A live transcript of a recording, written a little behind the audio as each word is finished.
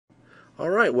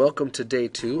Alright, welcome to day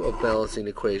 2 of balancing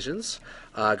equations.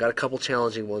 I got a couple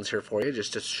challenging ones here for you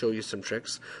just to show you some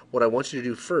tricks. What I want you to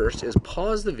do first is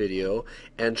pause the video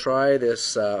and try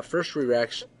this first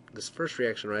reaction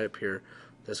right up here,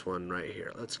 this one right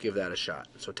here. Let's give that a shot.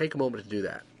 So take a moment to do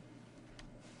that.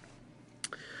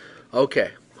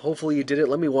 Okay, hopefully you did it.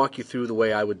 Let me walk you through the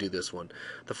way I would do this one.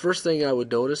 The first thing I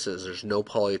would notice is there's no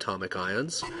polyatomic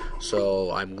ions,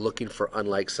 so I'm looking for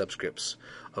unlike subscripts.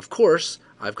 Of course,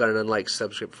 I've got an unlike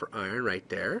subscript for iron right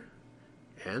there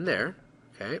and there.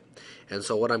 Okay, and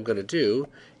so what I'm going to do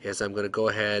is I'm going to go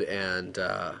ahead and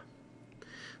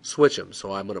switch them.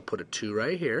 So I'm going to put a 2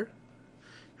 right here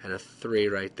and a 3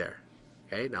 right there.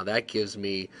 Okay, now that gives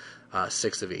me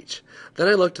 6 of each. Then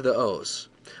I look to the O's.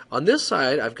 On this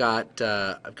side, I've got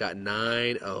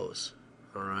 9 O's.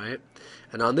 All right,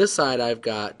 and on this side, I've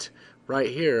got right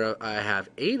here I have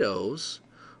 8 O's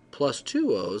plus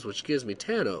 2 O's, which gives me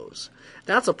 10 O's.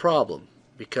 That's a problem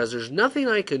because there's nothing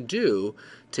I can do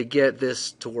to get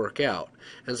this to work out.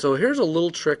 And so here's a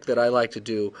little trick that I like to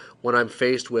do when I'm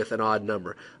faced with an odd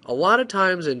number. A lot of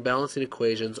times in balancing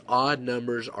equations, odd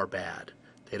numbers are bad.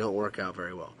 They don't work out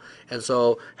very well. And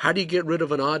so how do you get rid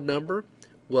of an odd number?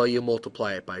 Well, you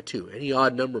multiply it by 2. Any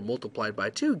odd number multiplied by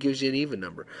 2 gives you an even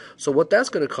number. So what that's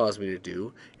going to cause me to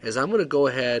do is I'm going to go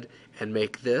ahead and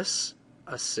make this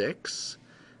a 6.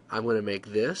 I'm going to make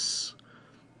this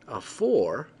a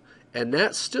 4, and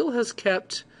that still has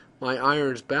kept my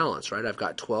irons balanced, right? I've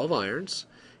got 12 irons,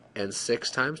 and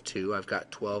 6 times 2, I've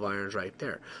got 12 irons right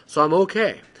there. So I'm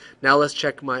okay. Now let's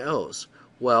check my O's.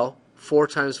 Well, 4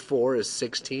 times 4 is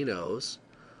 16 O's,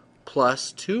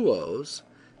 plus 2 O's,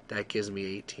 that gives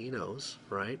me 18 O's,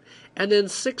 right? And then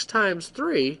 6 times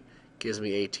 3 gives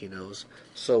me 18 O's.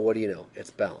 So what do you know?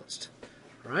 It's balanced,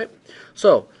 all right?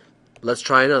 So let's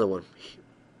try another one.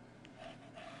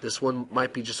 This one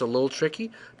might be just a little tricky.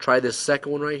 Try this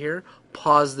second one right here.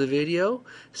 Pause the video,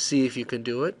 see if you can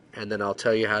do it, and then I'll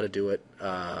tell you how to do it,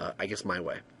 I guess, my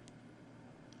way.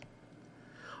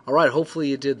 All right, hopefully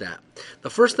you did that.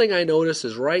 The first thing I notice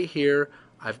is right here,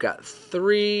 I've got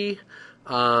 3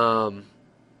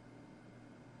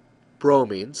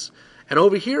 bromines, and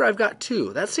over here I've got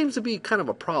 2. That seems to be kind of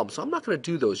a problem, so I'm not going to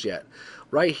do those yet.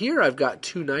 Right here I've got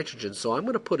 2 nitrogens, so I'm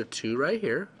going to put a 2 right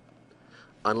here,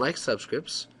 unlike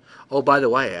subscripts. Oh, by the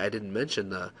way, I didn't mention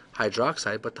the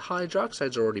hydroxide, but the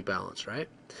hydroxide's already balanced, right?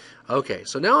 Okay,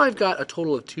 so now I've got a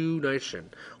total of 2 nitrogen.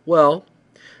 Well,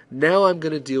 now I'm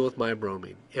going to deal with my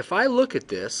bromine. If I look at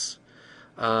this,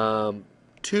 2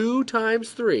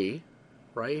 times 3,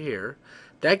 right here,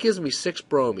 that gives me 6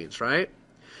 bromines, right?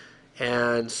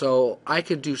 And so I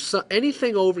can do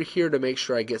anything over here to make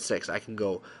sure I get 6. I can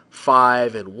go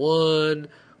 5 and 1,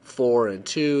 4 and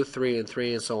 2, 3 and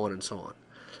 3, and so on and so on.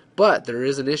 But there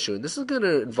is an issue, and this is going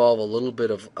to involve a little bit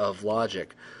of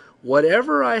logic.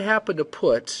 Whatever I happen to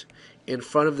put in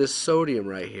front of this sodium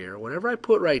right here, whatever I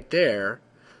put right there,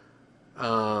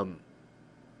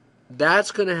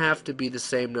 that's going to have to be the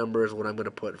same number as what I'm going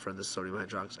to put in front of the sodium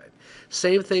hydroxide.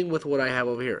 Same thing with what I have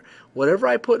over here. Whatever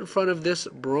I put in front of this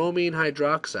bromine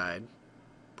hydroxide,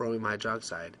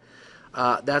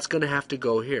 that's going to have to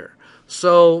go here.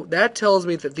 So that tells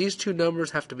me that these two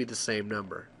numbers have to be the same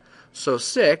number. So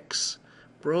 6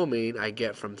 bromine I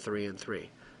get from 3 and 3.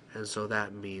 And so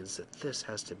that means that this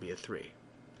has to be a 3.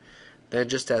 Then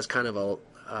just as kind of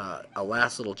a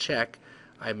last little check,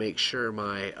 I make sure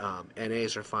my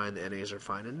NAs are fine, the NAs are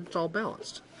fine, and it's all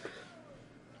balanced.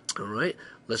 All right,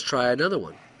 let's try another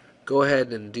one. Go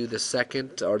ahead and do the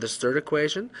second or this third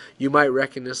equation. You might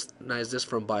recognize this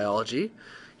from biology.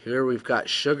 Here we've got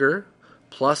sugar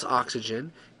plus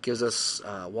oxygen gives us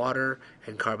water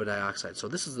and carbon dioxide. So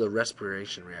this is the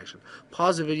respiration reaction.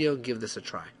 Pause the video and give this a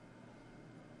try.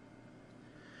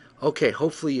 Okay,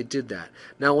 hopefully you did that.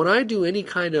 Now when I do any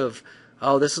kind of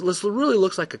this really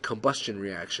looks like a combustion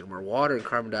reaction where water and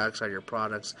carbon dioxide are your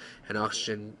products and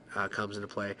oxygen comes into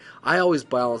play. I always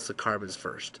balance the carbons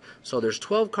first. So there's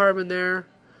 12 carbon there,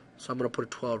 so I'm going to put a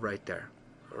 12 right there.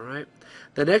 All right.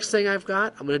 The next thing I've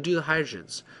got, I'm going to do the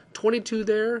hydrogens. 22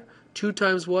 there. 2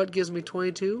 times what gives me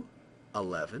 22?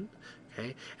 11.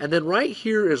 Okay. And then right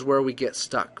here is where we get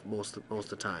stuck most of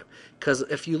the time. Because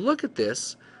if you look at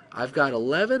this, I've got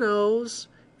 11 O's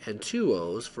and 2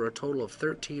 O's for a total of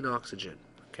 13 oxygen.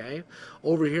 Okay.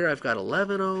 Over here I've got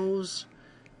 11 O's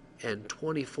and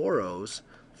 24 O's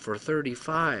for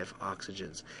 35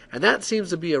 oxygens. And that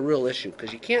seems to be a real issue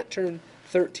because you can't turn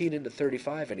 13 into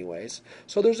 35 anyways.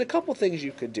 So there's a couple things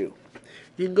you could do.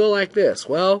 You can go like this.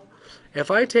 Well, if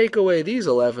I take away these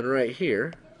 11 right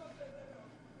here,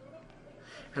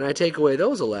 and I take away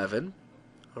those 11,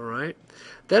 all right,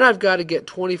 then I've got to get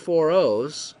 24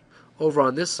 O's over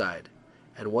on this side.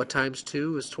 And what times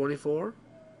 2 is 24?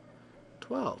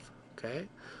 12. Okay?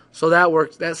 So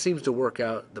that seems to work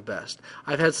out the best.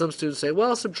 I've had some students say,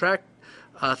 well, subtract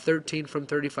 13 from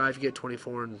 35, you get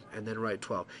 24, and then write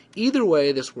 12. Either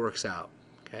way, this works out.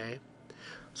 Okay?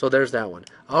 So there's that one.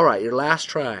 All right, your last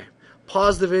try.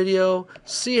 Pause the video,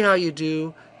 see how you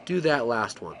do. Do that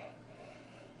last one.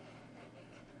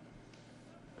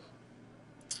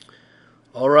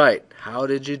 All right, how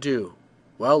did you do?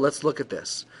 Well, let's look at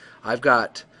this. I've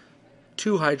got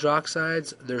 2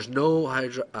 hydroxides. There's no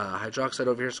hydroxide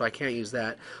over here, so I can't use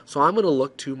that. So I'm going to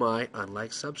look to my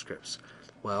unlike subscripts.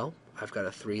 Well, I've got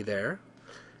a 3 there,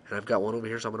 and I've got one over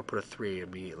here, so I'm going to put a 3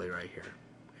 immediately right here.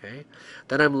 Okay.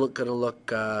 Then I'm going to look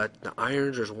the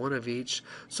irons. There's 1 of each.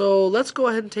 So let's go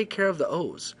ahead and take care of the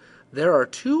O's. There are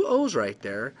 2 O's right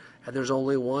there, and there's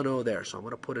only 1 O there, so I'm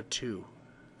going to put a 2.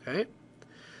 Okay.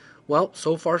 Well,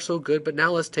 so far so good, but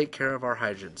now let's take care of our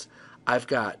hydrogens. I've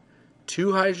got 2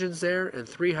 hydrogens there and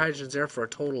 3 hydrogens there for a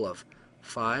total of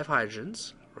 5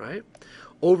 hydrogens, right?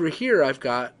 Over here I've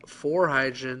got 4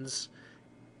 hydrogens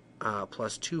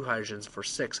plus 2 hydrogens for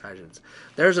 6 hydrogens.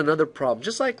 There's another problem.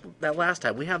 Just like that last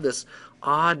time, we have this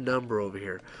odd number over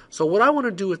here. So what I want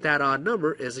to do with that odd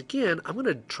number is, again, I'm going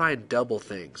to try and double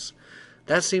things.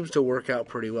 That seems to work out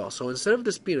pretty well. So instead of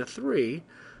this being a 3,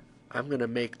 I'm going to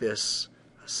make this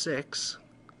a 6.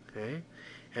 Okay?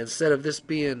 And instead of this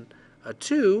being a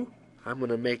 2, I'm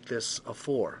going to make this a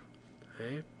 4.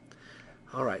 Okay?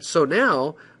 All right, so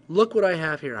now look what I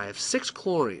have here. I have 6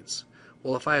 chlorines.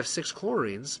 Well, if I have 6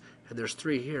 chlorines and there's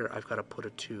 3 here, I've got to put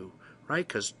a 2, right?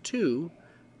 Because 2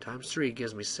 times 3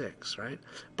 gives me 6, right?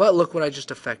 But look what I just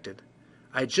affected.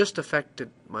 I just affected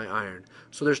my iron.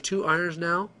 So there's 2 irons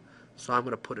now, so I'm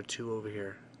going to put a 2 over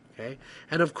here, okay?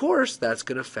 And of course, that's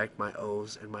going to affect my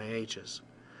O's and my H's.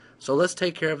 So let's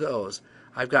take care of the O's.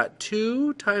 I've got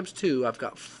 2 times 2. I've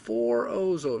got 4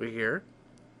 O's over here.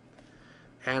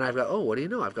 And I've got, oh, what do you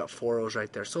know? I've got 4 O's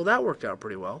right there. So that worked out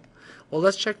pretty well. Well,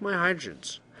 let's check my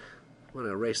hydrogens. I'm going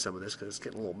to erase some of this because it's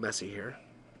getting a little messy here.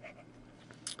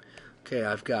 Okay,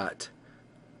 I've got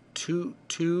two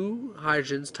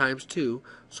hydrogens times 2.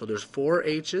 So there's 4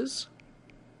 H's.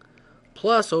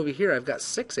 Plus, over here, I've got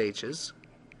 6 H's.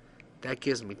 That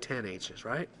gives me 10 H's,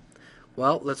 right?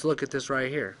 Well, let's look at this right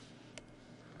here.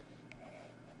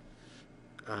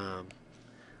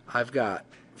 I've got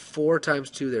 4 times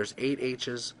 2, there's 8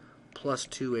 H's, plus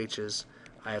 2 H's,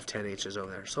 I have 10 H's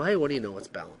over there. So hey, what do you know, it's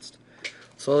balanced.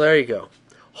 So there you go.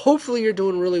 Hopefully you're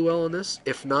doing really well on this.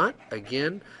 If not,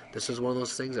 again, this is one of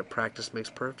those things that practice makes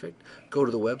perfect. Go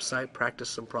to the website, practice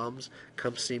some problems,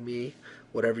 come see me,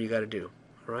 whatever you got to do.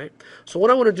 All right? So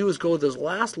what I want to do is go with this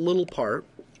last little part,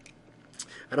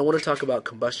 and I want to talk about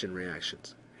combustion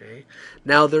reactions. Okay?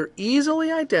 Now, they're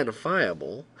easily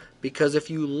identifiable because if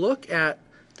you look at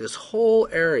this whole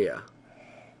area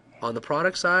on the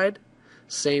product side,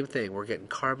 same thing. We're getting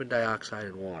carbon dioxide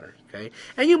and water. Okay?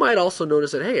 And you might also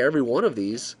notice that, hey, every one of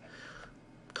these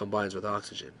combines with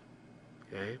oxygen.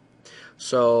 Okay?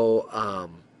 So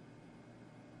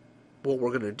what we're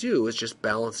going to do is just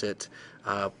balance it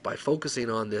by focusing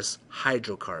on this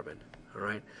hydrocarbon. All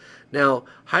right? Now,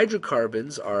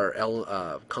 hydrocarbons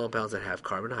are compounds that have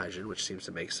carbon and hydrogen, which seems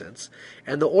to make sense.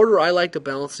 And the order I like to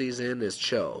balance these in is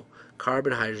CHO,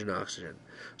 carbon, hydrogen, oxygen.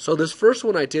 So this first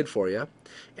one I did for you,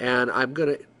 and I'm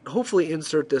going to hopefully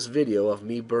insert this video of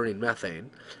me burning methane.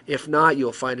 If not,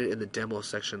 you'll find it in the demo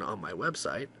section on my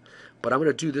website. But I'm going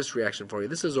to do this reaction for you.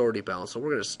 This is already balanced, so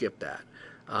we're going to skip that.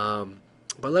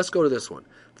 But let's go to this one.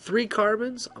 3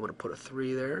 carbons, I'm going to put a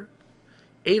 3 there.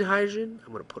 8 hydrogen,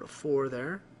 I'm going to put a 4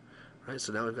 there. Right,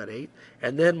 so now we've got 8.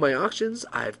 And then my oxygens,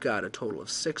 I've got a total of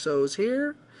 6 O's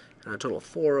here, and a total of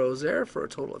 4 O's there for a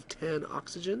total of 10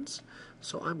 oxygens.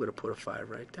 So I'm going to put a 5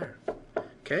 right there.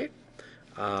 Okay?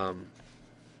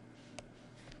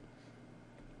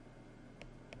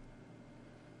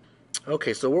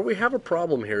 Okay, so where we have a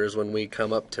problem here is when we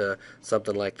come up to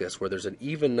something like this, where there's an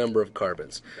even number of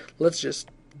carbons. Let's just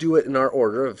do it in our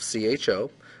order of CHO.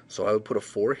 So I would put a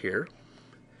 4 here.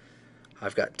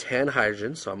 I've got 10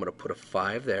 hydrogens, so I'm going to put a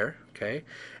 5 there, okay?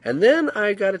 And then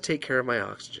I got to take care of my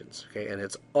oxygens, okay? And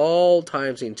it's all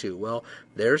timesing 2. Well,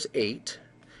 there's 8,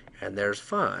 and there's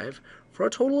 5, for a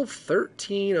total of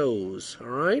 13 O's, all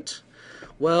right?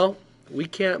 Well, we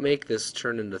can't make this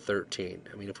turn into 13.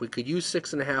 I mean, if we could use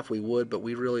 6.5, we would, but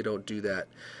we really don't do that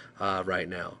right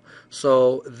now.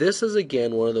 So this is,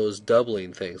 again, one of those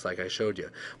doubling things like I showed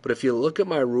you. But if you look at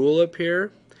my rule up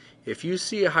here, if you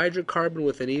see a hydrocarbon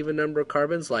with an even number of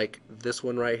carbons, like this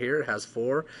one right here, it has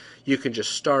 4, you can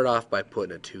just start off by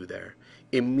putting a 2 there.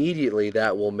 Immediately,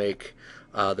 that will make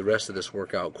the rest of this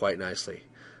work out quite nicely.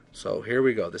 So here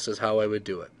we go. This is how I would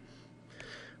do it.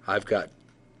 I've got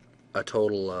a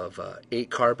total of 8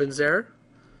 carbons there.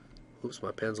 Oops,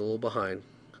 my pen's a little behind.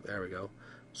 There we go.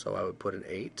 So I would put an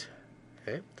 8.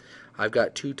 Okay. I've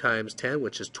got 2 times 10,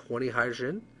 which is 20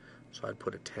 hydrogen. So I'd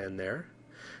put a 10 there.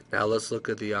 Now let's look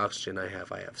at the oxygen I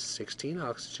have. I have 16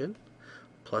 oxygen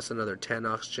plus another 10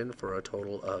 oxygen for a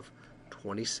total of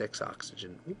 26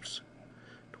 oxygen. Oops,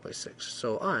 26.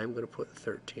 So I'm going to put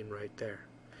 13 right there.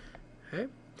 Okay.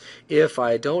 If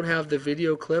I don't have the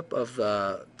video clip of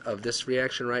this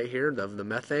reaction right here, of the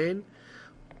methane,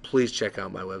 please check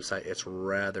out my website. It's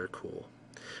rather cool.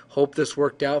 Hope this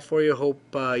worked out for you. Hope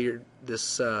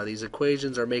these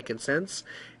equations are making sense.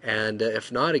 And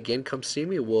if not, again, come see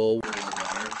me. We'll. Okay.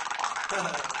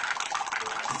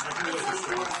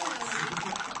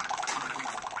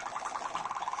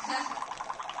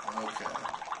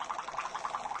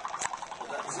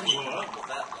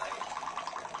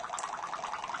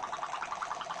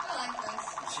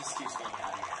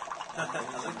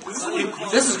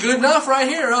 This is good enough right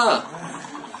here, huh?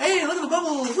 Hey, look at the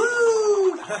bubbles!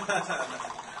 Woo!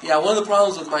 Yeah, one of the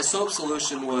problems with my soap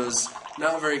solution was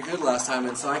not very good last time,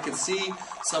 and so I can see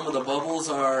some of the bubbles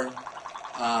are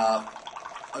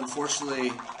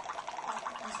unfortunately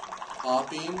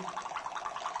popping.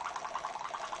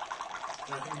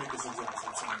 I can make this exact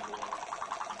same sound below.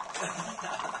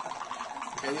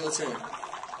 Okay, let's hear it.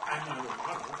 I'm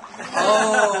underwater.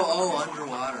 Oh,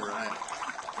 underwater, right.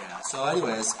 Yeah, so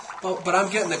anyways, but I'm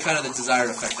getting the kind of the desired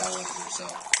effect I want here,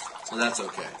 so that's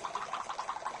okay.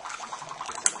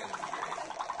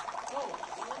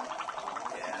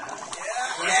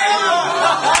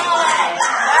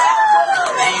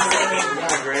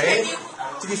 Yeah, great.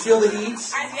 Did you feel the heat?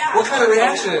 What kind of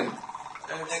reaction?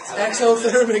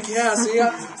 Exothermic, yeah. See,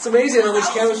 it's amazing how much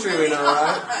chemistry we know,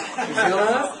 right? You feel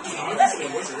that?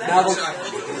 Now,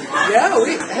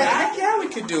 heck yeah, we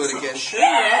could do it again. Sure.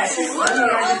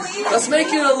 Let's make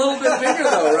it a little bit bigger,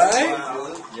 though, right?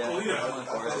 Well, yeah.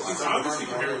 It's obviously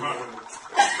very hot.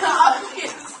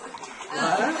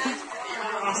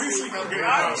 Obviously very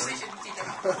hot.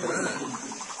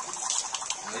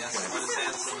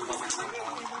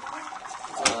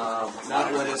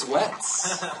 Not when it's wet.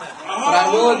 But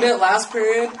I will admit, last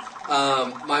period,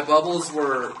 my bubbles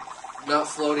were not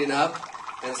floating up,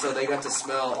 and so they got to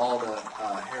smell all the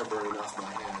hair burning off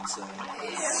my hands. So,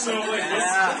 like,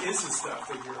 what is this stuff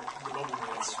that the bubble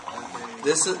makes?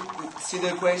 This is, see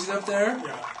the equation up there?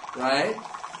 Yeah. Right?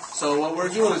 So what we're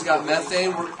doing is we've got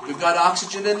methane, we've got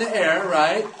oxygen in the air,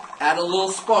 right? Add a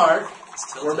little spark.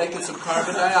 We're making some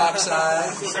carbon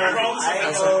dioxide.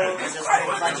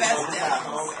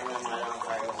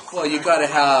 Well, you got to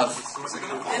have.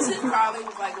 This is probably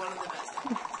like one of the best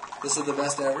ever. This is the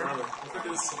best ever? All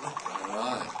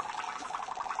right.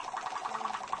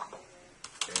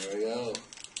 There we go.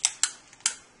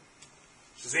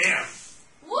 Shazam!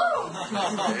 Woo!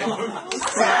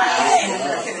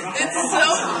 It's so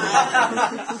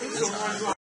fun.